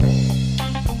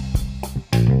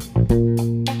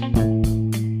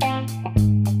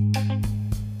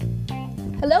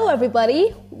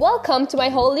everybody, welcome to my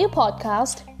whole new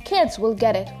podcast. Kids will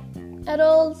get it.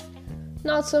 Adults,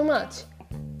 not so much.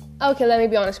 Okay, let me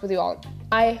be honest with you all.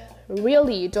 I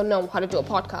really don't know how to do a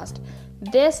podcast.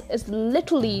 This is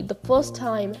literally the first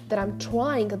time that I'm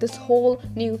trying this whole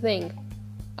new thing.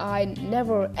 I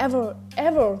never,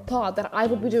 ever thought that I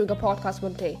would be doing a podcast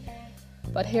one day.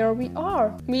 But here we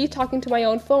are, me talking to my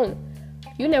own phone.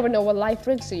 You never know what life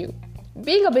brings to you.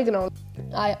 Being a beginner,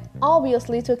 I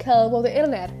obviously took help of the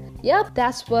internet. Yep,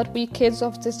 that's what we kids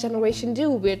of this generation do.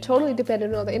 We're totally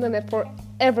dependent on the internet for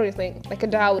everything, like a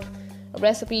doubt, a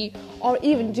recipe, or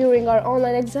even during our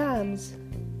online exams.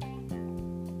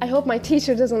 I hope my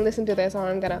teacher doesn't listen to this or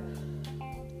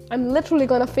I'm literally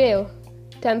gonna fail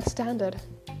 10th standard.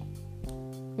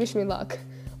 Wish me luck.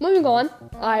 Moving on,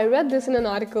 I read this in an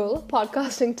article,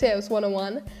 Podcasting Tips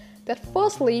 101, that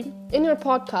firstly, in your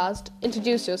podcast,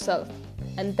 introduce yourself.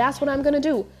 And that's what I'm gonna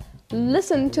do.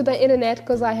 Listen to the internet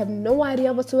because I have no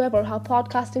idea whatsoever how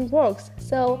podcasting works.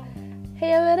 So,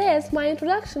 here it is, my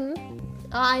introduction.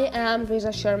 I am Riza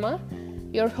Sharma,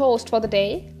 your host for the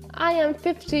day. I am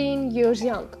 15 years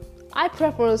young. I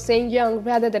prefer saying young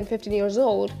rather than 15 years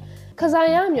old because I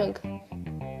am young.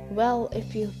 Well,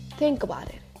 if you think about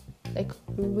it, like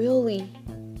really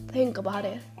think about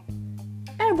it,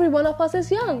 every one of us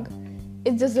is young.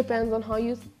 It just depends on how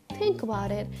you think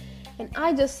about it. And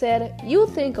I just said, you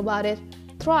think about it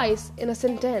thrice in a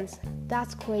sentence.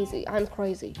 That's crazy. I'm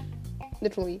crazy.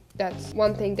 Literally, that's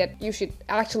one thing that you should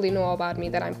actually know about me,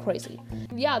 that I'm crazy.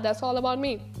 Yeah, that's all about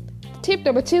me. Tip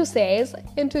number 2 says,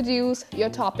 introduce your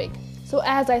topic. So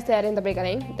as I said in the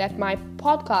beginning, that my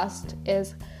podcast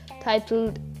is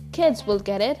titled Kids Will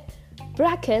Get It,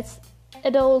 brackets,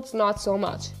 adults not so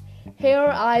much.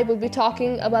 Here I will be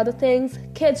talking about the things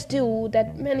kids do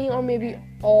that many or maybe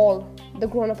all the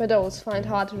grown-up adults find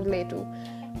hard to relate to.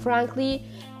 Frankly,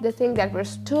 they think that we're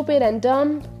stupid and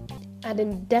dumb and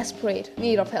in desperate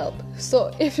need of help.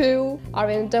 So if you are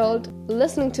an adult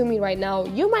listening to me right now,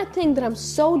 you might think that I'm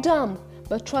so dumb,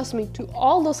 but trust me, to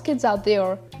all those kids out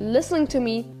there listening to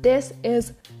me, this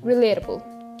is relatable.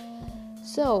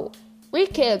 So, we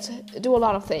kids do a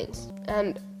lot of things,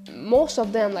 and most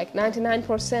of them, like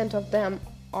 99% of them,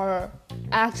 are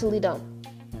actually dumb.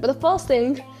 But the first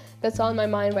thing that's on my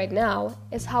mind right now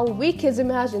is how we kids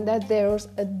imagine that there's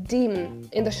a demon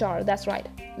in the shower. That's right,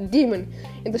 demon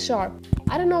in the shower.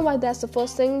 I don't know why that's the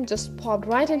first thing, just popped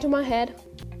right into my head.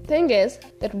 Thing is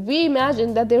that we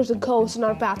imagine that there's a ghost in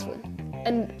our bathroom.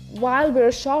 And while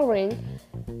we're showering,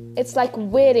 it's like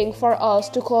waiting for us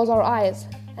to close our eyes.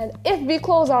 And if we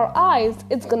close our eyes,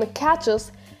 it's gonna catch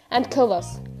us and kill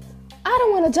us. I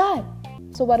don't wanna die.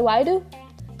 So what do?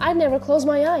 I never close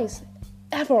my eyes,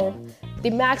 ever. The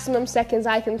maximum seconds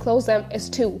I can close them is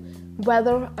 2.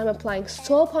 Whether I'm applying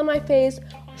soap on my face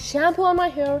or shampoo on my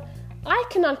hair, I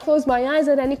cannot close my eyes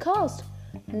at any cost.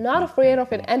 Not afraid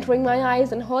of it entering my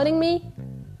eyes and hurting me,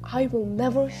 I will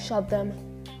never shut them,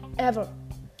 ever.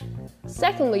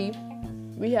 Secondly,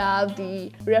 we have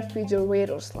the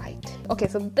refrigerator's light. Okay,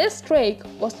 so this trick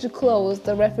was to close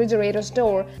the refrigerator's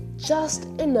door just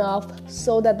enough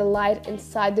so that the light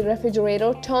inside the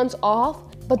refrigerator turns off,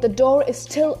 but the door is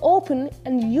still open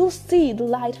and you see the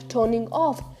light turning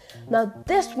off. Now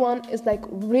this one is like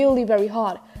really very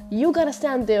hard. You gotta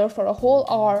stand there for a whole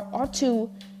hour or 2.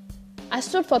 I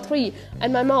stood for 3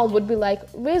 and my mom would be like,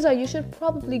 Reza, you should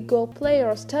probably go play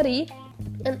or study.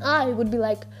 And I would be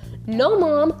like, no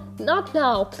mom, not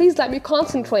now, please let me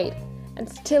concentrate. And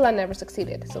still I never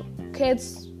succeeded. So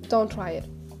kids, don't try it.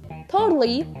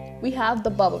 Thirdly, we have the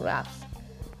bubble wraps.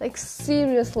 Like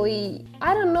seriously,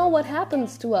 I don't know what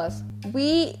happens to us.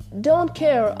 We don't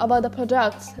care about the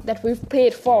products that we've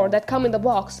paid for that come in the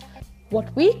box.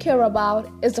 What we care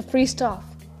about is the free stuff,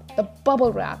 the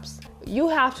bubble wraps. You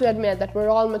have to admit that we're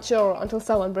all mature until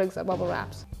someone brings the bubble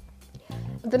wraps.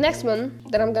 The next one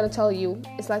that I'm gonna tell you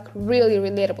is like really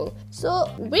relatable. So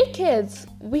we kids,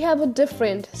 we have a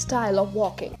different style of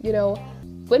walking,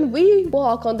 When we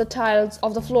walk on the tiles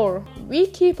of the floor, we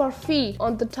keep our feet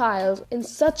on the tiles in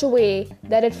such a way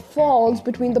that it falls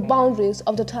between the boundaries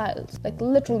of the tiles. Like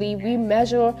literally, we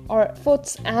measure our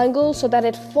foot's angle so that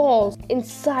it falls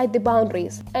inside the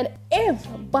boundaries. And if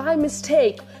by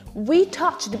mistake we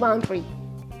touch the boundary,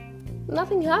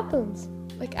 nothing happens.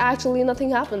 Like actually nothing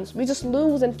happens. We just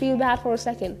lose and feel bad for a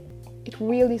second. It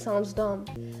really sounds dumb.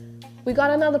 We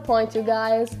got another point, you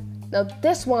guys. Now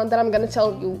this one that I'm gonna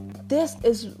tell you, this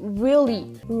is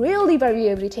really very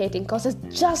irritating because it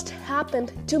just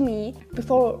happened to me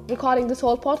before recording this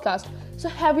whole podcast. So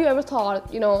have you ever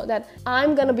thought, that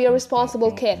I'm gonna be a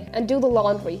responsible kid and do the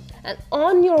laundry, and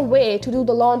on your way to do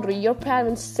the laundry, your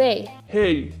parents say,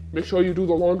 "Hey, make sure you do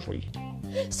the laundry."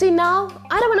 See, now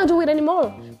I don't want to do it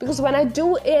anymore, because when I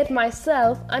do it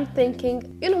myself, I'm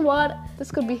thinking, you know what, this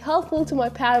could be helpful to my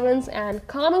parents and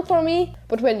calming for me.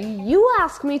 But when you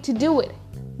ask me to do it,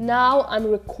 now I'm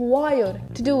required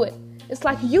to do it. It's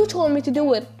like you told me to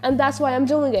do it, and that's why I'm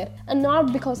doing it, and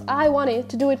not because I wanted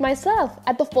to do it myself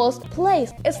at the first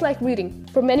place. It's like reading.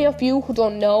 For many of you who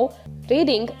don't know,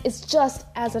 reading is just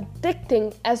as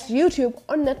addicting as YouTube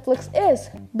or Netflix is.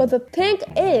 But the thing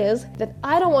is that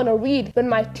I don't want to read when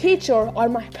my teacher or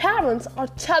my parents are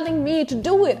telling me to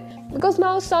do it, because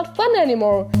now it's not fun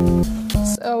anymore.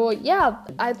 So yeah,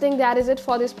 I think that is it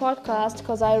for this podcast,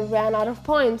 because I ran out of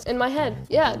points in my head.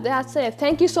 Yeah, that's it.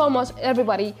 Thank you so much,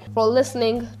 everybody, for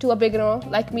listening to a beginner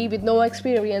like me with no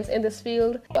experience in this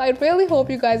field. I really hope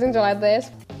you guys enjoyed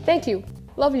this. Thank you.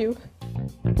 Love you.